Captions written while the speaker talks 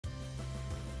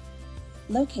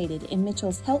Located in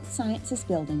Mitchell's Health Sciences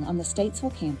building on the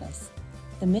Statesville campus,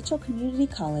 the Mitchell Community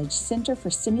College Center for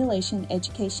Simulation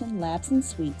Education Labs and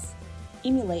Suites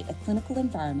emulate a clinical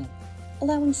environment,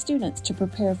 allowing students to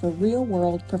prepare for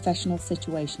real-world professional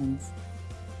situations.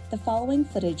 The following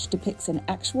footage depicts an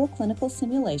actual clinical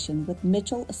simulation with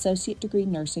Mitchell Associate Degree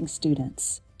Nursing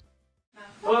students.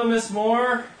 Hello, Miss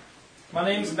Moore. My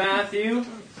name's Matthew.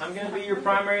 I'm going to be your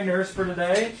primary nurse for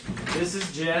today. This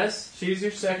is Jess. She's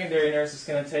your secondary nurse that's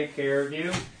going to take care of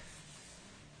you.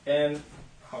 And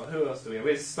who else do we have?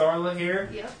 We have Starla here.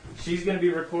 Yep. She's going to be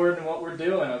recording what we're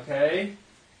doing, okay?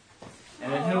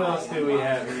 And then who else do we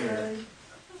have here?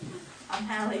 I'm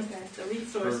Hallie, the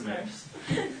resource nurse.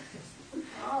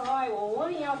 All right, well,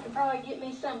 one of y'all can probably get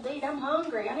me something to eat. I'm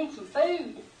hungry. I need some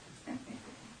food.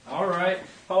 All right.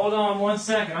 Hold on one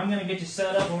second. I'm going to get you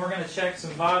set up, and we're going to check some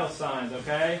vital signs,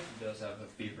 okay? He does have a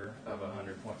fever of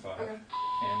 100.5. Okay. And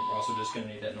we're also just going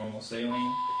to need that normal saline.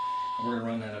 And we're going to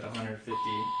run that at 150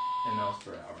 mLs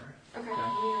per hour. Okay.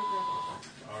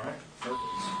 All right. Perfect.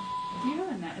 You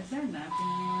have is there a napkin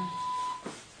anywhere?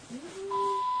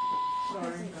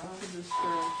 Sorry. This is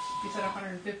for, you said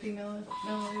 150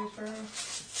 milliliters per hour?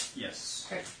 Yes.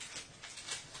 Okay.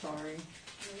 Sorry.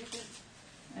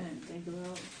 I didn't think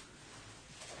about it.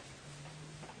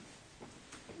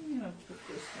 I'm going to put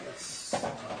this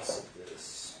Let's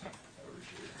this over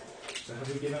here. So have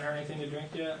we given her anything to drink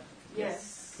yet?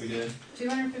 Yes. We did?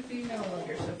 250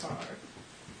 milliliters so far.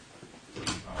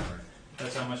 Alright.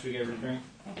 That's how much we gave her to drink?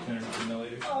 250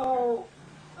 milliliters? Oh,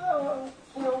 I don't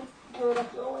feel good. I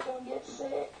feel like I'm getting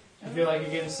sick. You feel like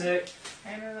you're getting sick?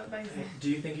 Hand her that baby. Do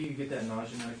you think you could get that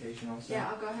nausea medication also? Yeah,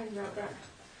 I'll go ahead and grab that.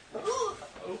 The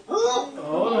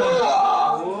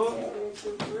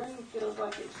room feels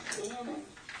like it's spinning.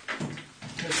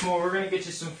 Miss Moore, we're going to get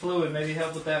you some fluid. Maybe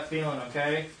help with that feeling,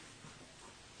 okay?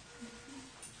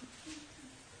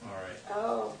 Alright.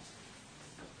 Oh.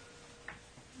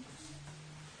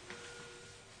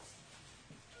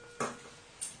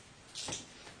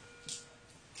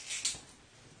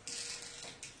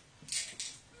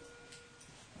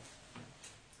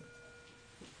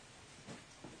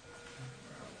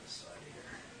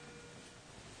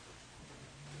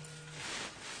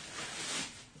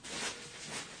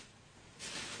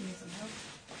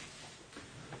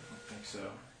 So,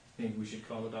 think we should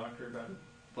call the doctor about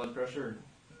blood pressure?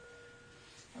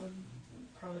 I would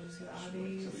probably just get So we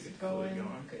IVs get fluid going.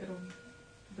 going. It'll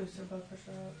boost her blood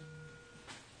pressure up.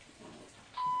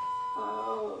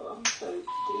 Oh, I'm so dizzy.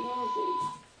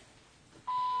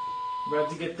 We're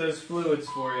about to get those fluids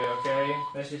for you, okay?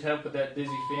 That should help with that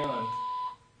dizzy feeling.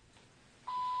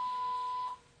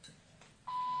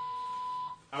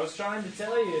 I was trying to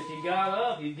tell you, if you got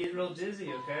up, you'd get real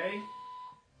dizzy, okay?